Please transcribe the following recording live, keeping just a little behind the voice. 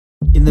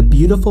In the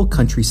beautiful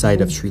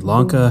countryside of Sri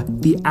Lanka,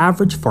 the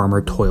average farmer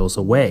toils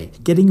away,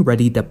 getting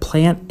ready to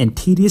plant and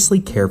tediously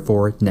care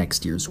for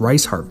next year's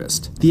rice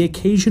harvest. The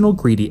occasional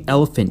greedy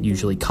elephant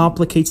usually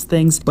complicates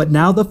things, but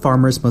now the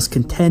farmers must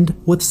contend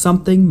with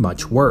something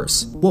much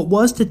worse. What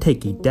was to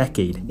take a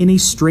decade in a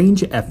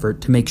strange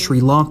effort to make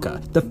Sri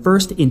Lanka the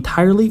first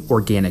entirely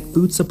organic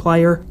food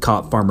supplier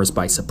caught farmers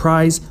by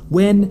surprise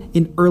when,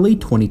 in early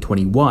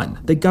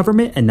 2021, the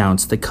government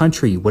announced the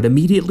country would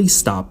immediately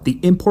stop the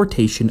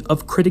importation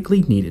of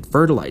critically needed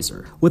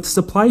fertilizer. With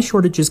supply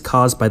shortages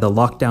caused by the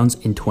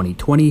lockdowns in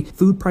 2020,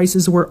 food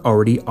prices were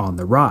already on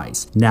the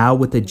rise. Now,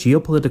 with the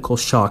geopolitical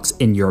shocks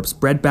in Europe's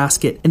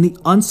breadbasket and the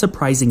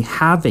unsurprising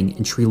halving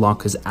in Sri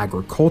Lanka's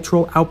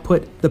agricultural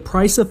output, the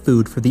price of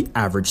food for the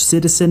average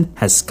citizen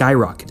has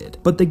skyrocketed.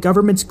 But the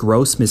government's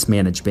gross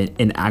mismanagement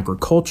in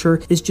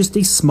agriculture is just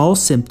a small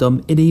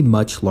symptom in a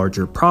much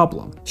larger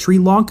problem. Sri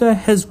Lanka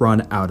has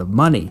run out of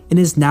money and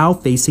is now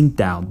facing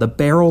down the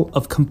barrel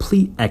of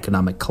complete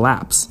economic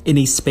collapse. In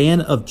a span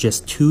of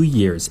just 2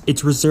 years,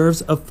 its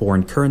reserves of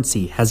foreign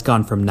currency has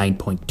gone from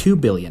 9.2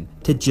 billion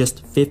to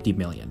just 50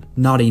 million.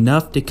 Not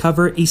enough to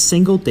cover a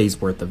single day's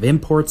worth of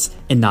imports,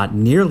 and not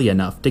nearly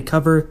enough to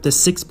cover the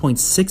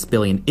 6.6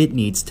 billion it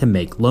needs to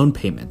make loan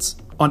payments.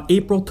 On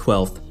April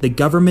 12th, the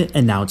government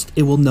announced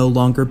it will no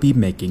longer be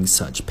making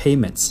such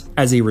payments.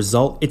 As a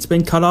result, it's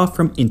been cut off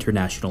from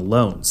international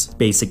loans.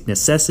 Basic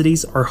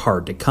necessities are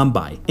hard to come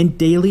by, and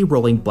daily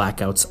rolling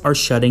blackouts are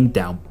shutting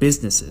down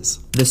businesses.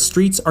 The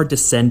streets are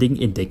descending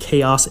into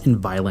chaos and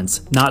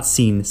violence not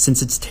seen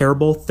since its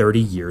terrible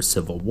 30-year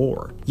civil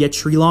war. Yet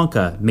Sri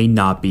Lanka may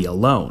not be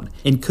alone,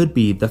 and could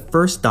be the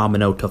first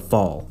domino to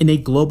fall in a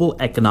global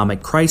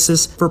economic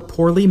crisis for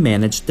poorly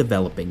managed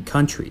developing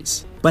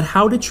countries. But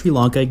how did Sri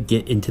Lanka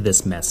get into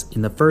this mess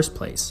in the first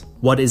place?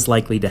 What is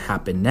likely to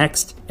happen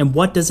next? And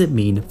what does it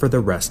mean for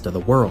the rest of the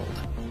world?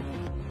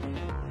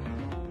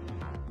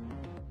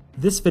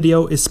 This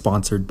video is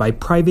sponsored by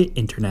private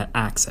internet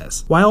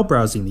access. While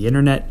browsing the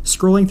internet,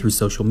 scrolling through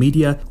social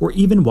media, or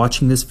even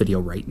watching this video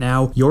right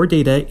now, your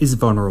data is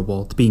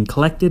vulnerable to being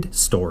collected,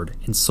 stored,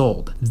 and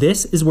sold.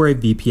 This is where a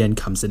VPN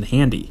comes in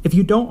handy. If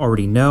you don't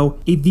already know,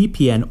 a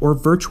VPN or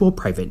virtual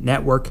private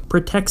network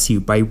protects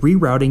you by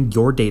rerouting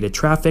your data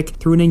traffic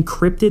through an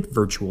encrypted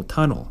virtual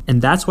tunnel.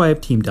 And that's why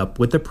I've teamed up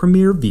with the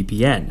premier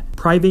VPN,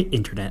 Private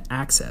Internet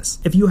Access.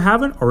 If you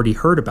haven't already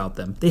heard about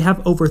them, they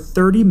have over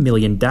 30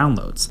 million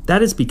downloads.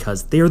 That is because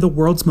they are the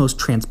world's most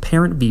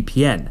transparent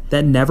VPN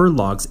that never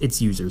logs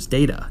its users'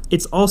 data.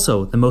 It's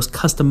also the most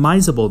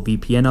customizable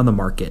VPN on the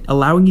market,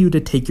 allowing you to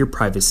take your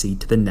privacy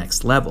to the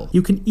next level.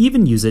 You can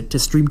even use it to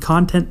stream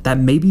content that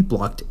may be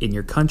blocked in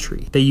your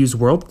country. They use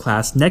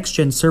world-class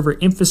next-gen server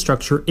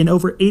infrastructure in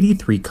over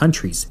 83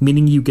 countries,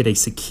 meaning you get a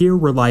secure,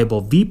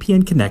 reliable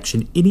VPN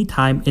connection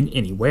anytime and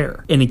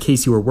anywhere. And in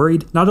case you were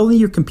worried, not only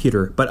your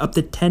computer, but up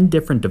to 10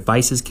 different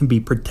devices can be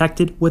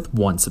protected with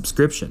one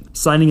subscription.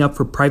 Signing up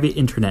for Private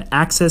Internet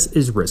Access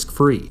is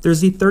risk-free.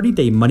 There's a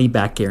 30-day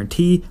money-back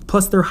guarantee,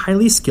 plus their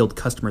highly skilled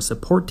customer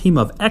support team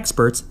of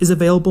experts is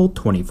available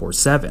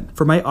 24/7.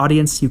 For my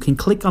audience, you can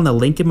click on the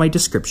link in my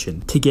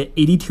description to get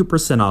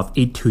 82% off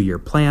a 2-year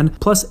plan,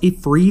 plus a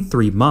free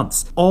 3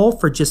 months, all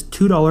for just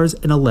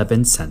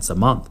 $2.11 a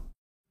month.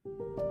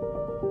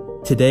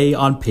 Today,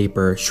 on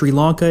paper, Sri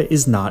Lanka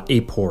is not a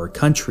poor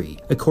country.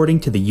 According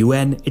to the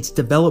UN, its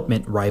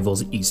development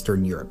rivals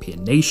Eastern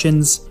European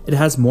nations. It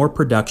has more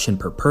production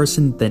per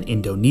person than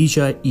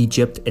Indonesia,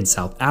 Egypt, and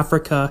South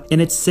Africa, and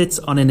it sits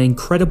on an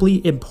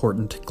incredibly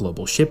important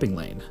global shipping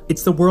lane.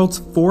 It's the world's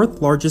 4th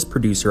largest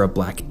producer of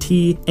black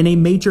tea and a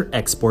major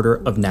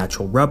exporter of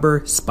natural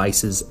rubber,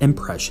 spices, and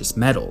precious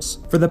metals.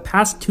 For the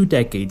past 2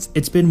 decades,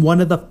 it's been one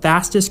of the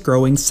fastest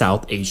growing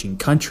South Asian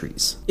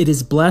countries. It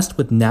is blessed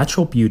with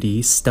natural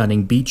beauty, stunning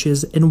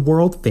beaches, and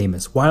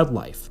world-famous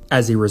wildlife.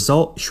 As a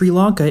result, Sri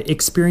Lanka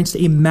experienced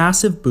a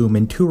massive boom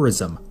in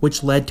tourism,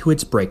 which led to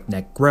its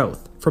breakneck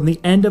growth. From the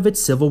end of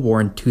its civil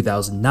war in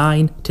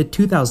 2009 to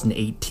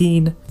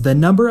 2018, the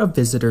number of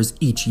visitors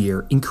each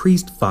year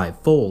increased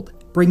 5-fold,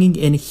 bringing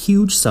in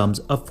huge sums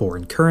of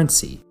foreign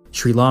currency.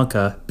 Sri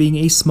Lanka, being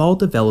a small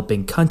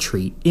developing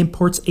country,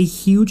 imports a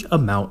huge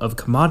amount of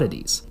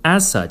commodities.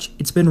 As such,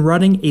 it's been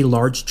running a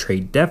large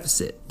trade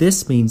deficit.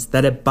 This means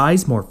that it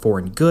buys more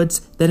foreign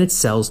goods than it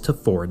sells to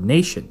foreign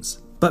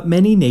nations. But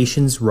many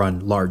nations run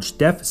large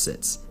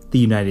deficits. The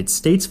United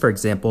States, for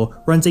example,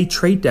 runs a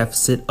trade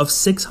deficit of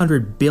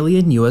 $600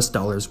 billion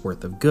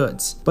worth of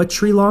goods. But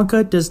Sri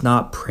Lanka does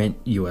not print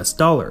US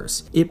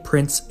dollars. It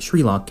prints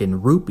Sri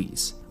Lankan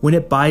rupees. When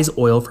it buys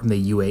oil from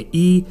the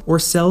UAE or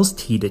sells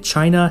tea to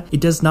China, it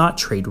does not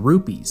trade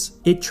rupees.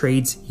 It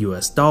trades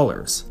US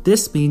dollars.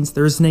 This means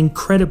there's an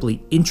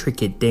incredibly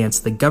intricate dance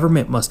the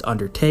government must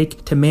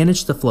undertake to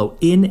manage the flow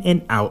in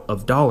and out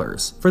of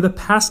dollars. For the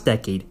past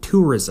decade,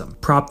 tourism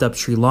propped up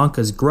Sri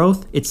Lanka's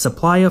growth, its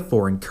supply of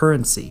foreign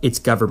currency, its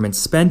government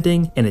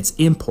spending, and its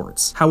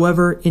imports.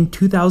 However, in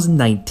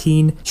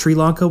 2019, Sri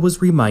Lanka was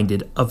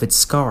reminded of its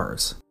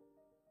scars.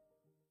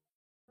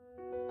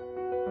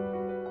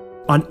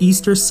 On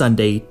Easter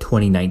Sunday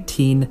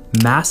 2019,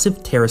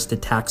 massive terrorist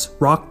attacks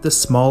rocked the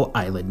small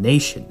island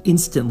nation,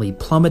 instantly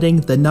plummeting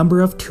the number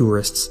of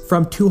tourists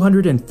from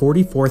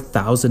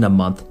 244,000 a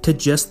month to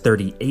just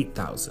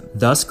 38,000,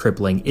 thus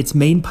crippling its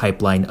main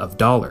pipeline of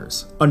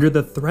dollars. Under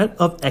the threat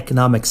of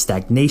economic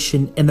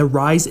stagnation and the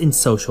rise in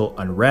social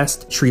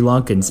unrest, Sri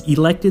Lankans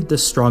elected the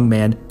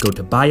strongman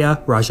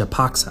Gotabaya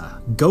Rajapaksa.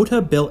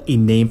 Gota built a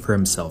name for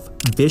himself,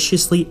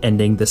 viciously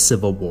ending the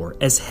civil war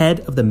as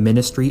head of the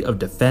Ministry of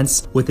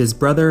Defense, with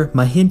his brother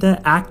Mahinda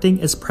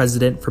acting as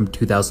president from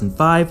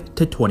 2005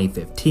 to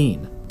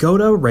 2015.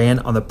 Gota ran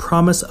on the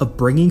promise of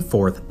bringing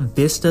forth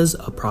vistas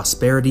of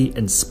prosperity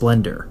and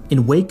splendor.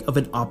 In wake of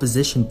an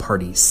opposition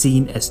party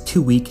seen as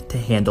too weak to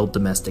handle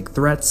domestic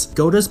threats,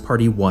 Gota's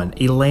party won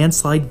a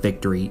landslide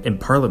victory in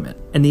parliament,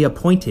 and he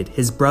appointed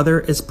his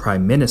brother as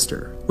prime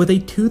minister. With a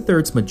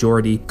 2/3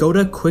 majority,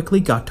 Gota quickly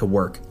got to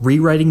work,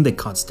 rewriting the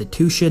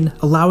constitution,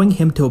 allowing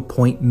him to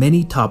appoint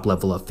many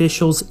top-level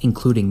officials,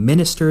 including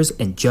ministers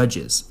and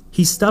judges.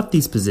 He stuffed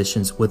these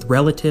positions with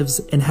relatives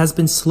and has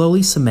been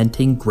slowly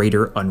cementing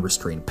greater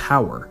unrestrained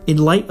power. In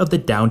light of the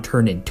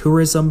downturn in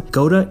tourism,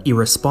 Gota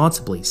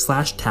irresponsibly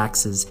slashed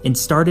taxes and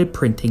started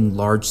printing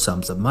large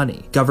sums of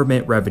money.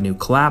 Government revenue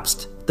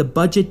collapsed, the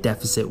budget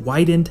deficit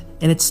widened,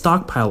 and its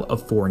stockpile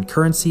of foreign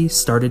currency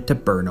started to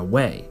burn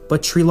away.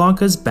 But Sri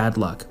Lanka's bad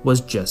luck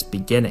was just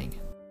beginning.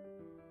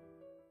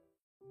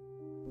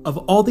 Of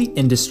all the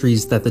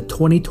industries that the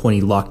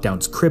 2020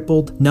 lockdowns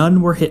crippled,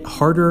 none were hit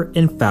harder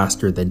and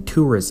faster than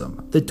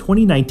tourism. The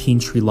 2019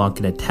 Sri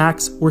Lankan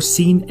attacks were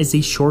seen as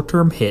a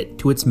short-term hit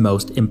to its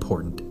most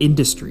important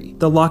industry.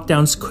 The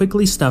lockdowns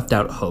quickly snuffed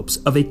out hopes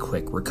of a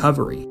quick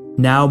recovery.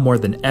 Now more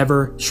than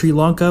ever, Sri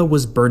Lanka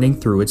was burning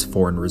through its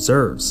foreign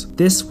reserves.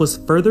 This was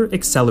further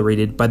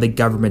accelerated by the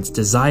government's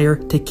desire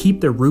to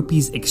keep the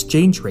rupee's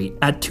exchange rate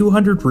at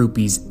 200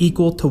 rupees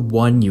equal to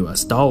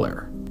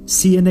 $1.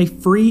 See, in a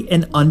free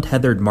and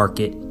untethered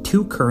market,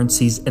 two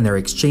currencies and their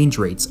exchange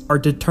rates are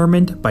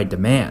determined by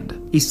demand.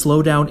 A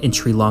slowdown in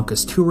Sri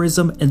Lanka's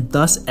tourism and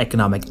thus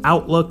economic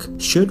outlook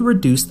should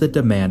reduce the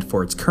demand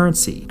for its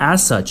currency.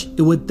 As such,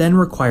 it would then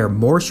require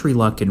more Sri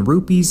Lankan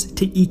rupees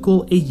to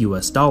equal a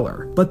US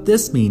dollar. But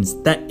this means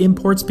that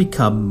imports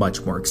become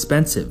much more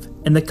expensive,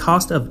 and the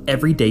cost of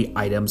everyday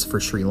items for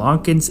Sri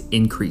Lankans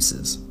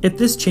increases. If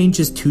this change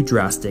is too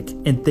drastic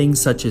and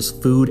things such as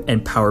food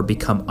and power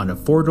become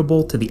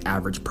unaffordable to the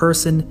average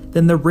person,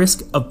 then the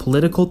risk of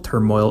political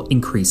turmoil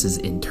increases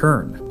in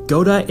turn.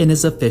 Gota and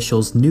his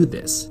officials knew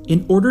this.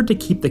 In order to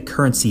keep the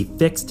currency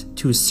fixed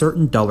to a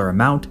certain dollar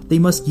amount, they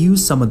must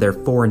use some of their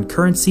foreign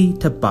currency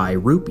to buy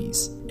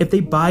rupees. If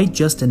they buy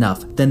just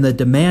enough, then the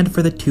demand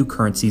for the two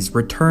currencies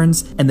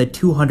returns and the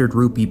 200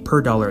 rupee per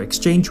dollar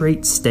exchange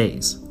rate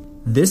stays.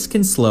 This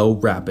can slow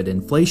rapid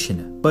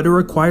inflation, but it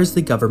requires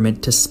the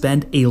government to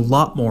spend a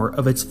lot more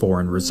of its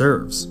foreign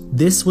reserves.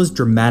 This was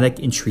dramatic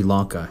in Sri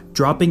Lanka,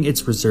 dropping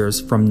its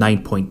reserves from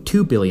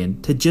 9.2 billion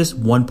to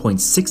just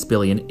 1.6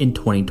 billion in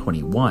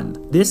 2021.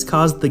 This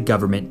caused the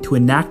government to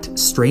enact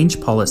strange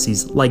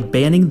policies like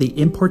banning the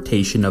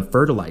importation of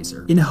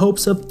fertilizer in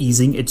hopes of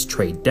easing its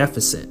trade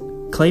deficit.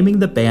 Claiming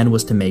the ban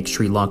was to make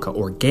Sri Lanka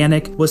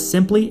organic was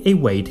simply a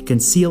way to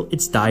conceal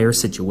its dire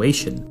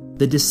situation.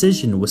 The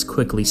decision was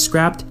quickly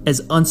scrapped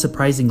as,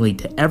 unsurprisingly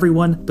to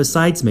everyone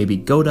besides maybe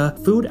Gota,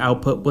 food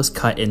output was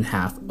cut in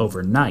half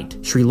overnight.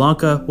 Sri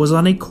Lanka was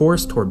on a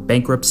course toward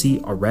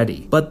bankruptcy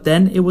already, but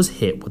then it was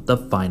hit with the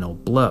final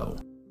blow.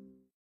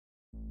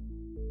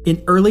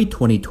 In early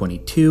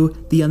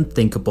 2022, the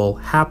unthinkable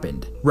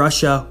happened.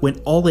 Russia went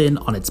all in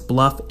on its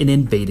bluff and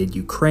invaded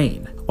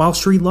Ukraine. While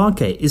Sri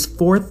Lanka is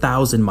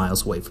 4,000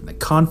 miles away from the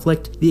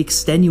conflict, the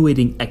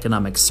extenuating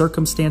economic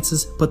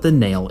circumstances put the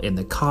nail in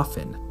the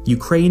coffin.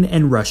 Ukraine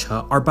and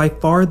Russia are by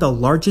far the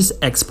largest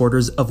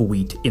exporters of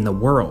wheat in the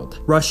world.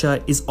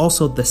 Russia is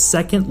also the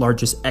second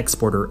largest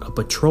exporter of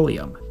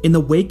petroleum. In the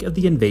wake of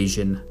the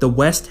invasion, the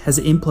West has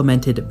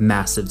implemented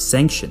massive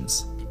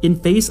sanctions. In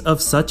face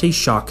of such a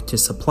shock to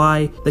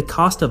supply, the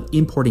cost of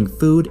importing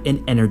food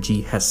and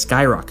energy has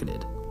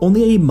skyrocketed.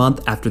 Only a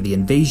month after the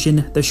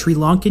invasion, the Sri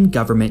Lankan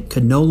government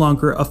could no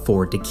longer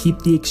afford to keep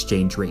the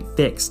exchange rate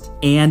fixed,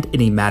 and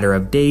in a matter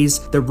of days,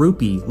 the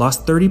rupee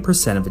lost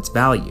 30% of its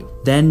value.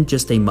 Then,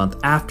 just a month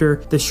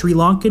after, the Sri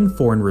Lankan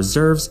foreign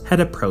reserves had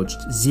approached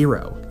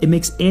zero. It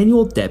makes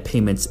annual debt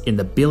payments in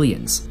the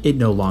billions. It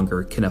no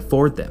longer can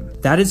afford them.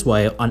 That is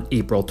why on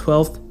April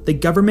 12th, the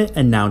government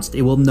announced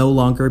it will no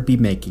longer be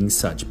making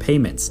such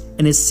payments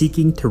and is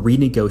seeking to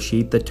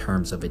renegotiate the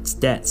terms of its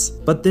debts.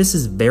 But this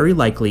is very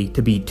likely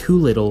to be too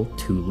little,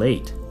 too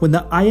late. When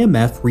the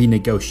IMF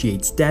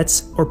renegotiates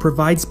debts or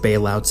provides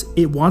bailouts,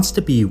 it wants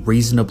to be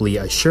reasonably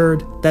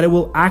assured that it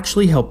will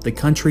actually help the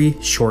country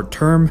short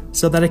term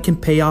so that it can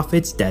pay off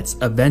its debts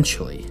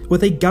eventually.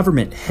 with a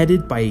government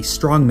headed by a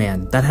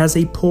strongman that has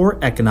a poor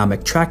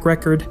economic track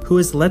record, who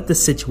has let the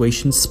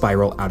situation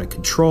spiral out of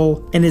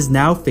control and is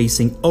now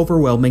facing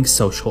overwhelming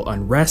social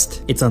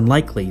unrest, it's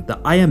unlikely the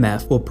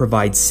IMF will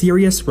provide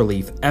serious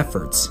relief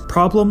efforts.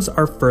 Problems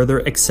are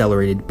further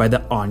accelerated by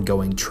the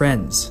ongoing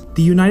trends.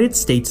 The United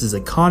States'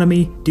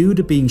 economy, due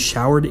to being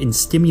showered in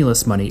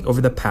stimulus money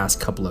over the past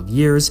couple of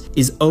years,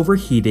 is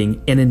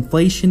overheating and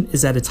inflation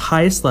is at its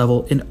highest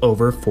level in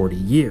over 40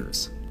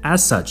 years.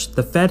 As such,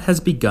 the Fed has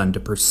begun to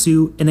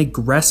pursue an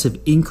aggressive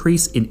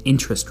increase in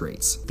interest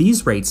rates.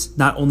 These rates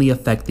not only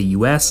affect the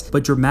US,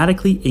 but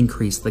dramatically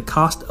increase the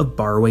cost of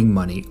borrowing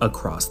money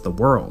across the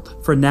world.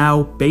 For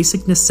now,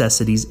 basic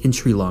necessities in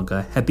Sri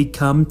Lanka have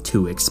become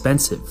too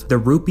expensive. The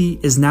rupee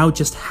is now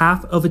just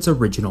half of its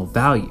original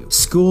value.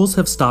 Schools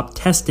have stopped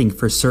testing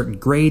for certain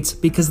grades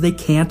because they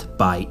can't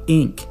buy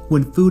ink.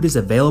 When food is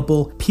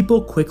available,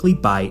 people quickly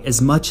buy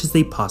as much as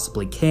they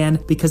possibly can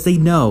because they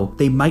know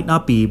they might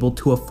not be able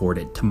to afford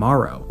it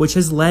tomorrow, which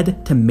has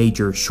led to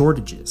major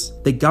shortages.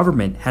 The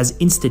government has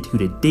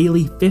instituted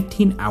daily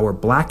 15-hour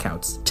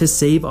blackouts to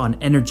save on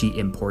energy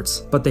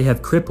imports, but they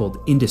have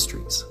crippled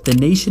industries. The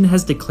nation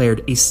has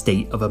declared a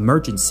state of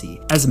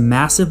emergency as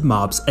massive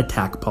mobs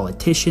attack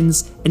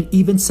politicians and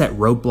even set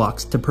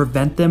roadblocks to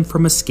prevent them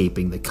from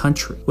escaping the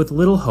country. With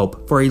little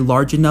hope for a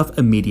large enough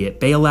immediate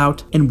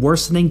bailout and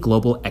worsening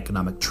global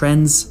economic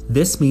trends,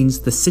 this means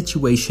the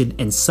situation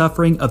and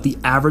suffering of the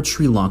average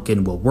Sri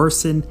Lankan will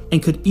worsen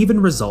and could even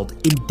result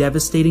in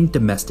devastating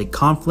domestic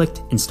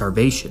conflict and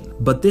starvation.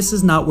 But this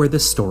is not where the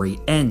story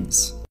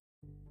ends.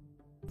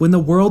 When the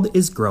world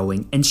is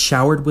growing and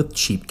showered with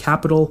cheap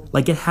capital,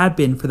 like it had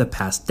been for the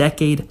past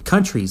decade,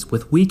 countries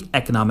with weak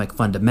economic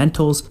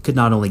fundamentals could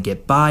not only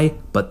get by,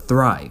 but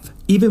thrive.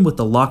 Even with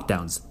the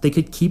lockdowns, they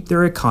could keep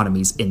their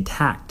economies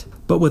intact.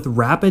 But with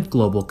rapid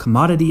global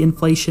commodity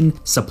inflation,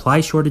 supply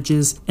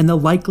shortages, and the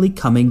likely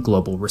coming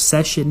global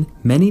recession,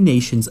 many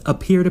nations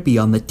appear to be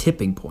on the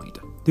tipping point.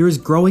 There is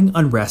growing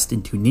unrest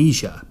in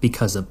Tunisia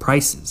because of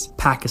prices.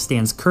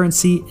 Pakistan's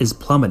currency is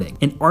plummeting,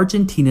 and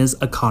Argentina's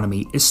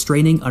economy is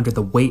straining under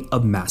the weight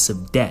of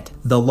massive debt.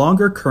 The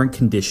longer current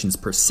conditions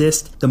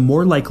persist, the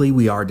more likely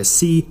we are to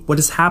see what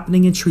is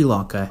happening in Sri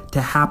Lanka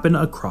to happen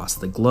across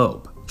the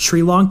globe.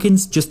 Sri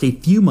Lankans just a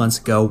few months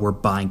ago were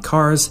buying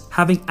cars,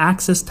 having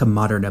access to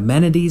modern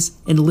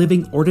amenities, and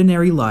living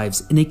ordinary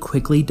lives in a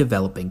quickly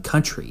developing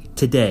country.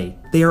 Today,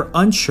 they are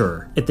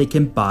unsure if they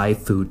can buy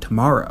food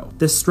tomorrow.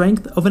 The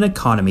strength of an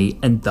economy,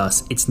 and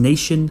thus its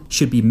nation,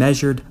 should be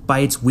measured by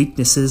its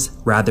weaknesses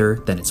rather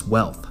than its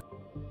wealth.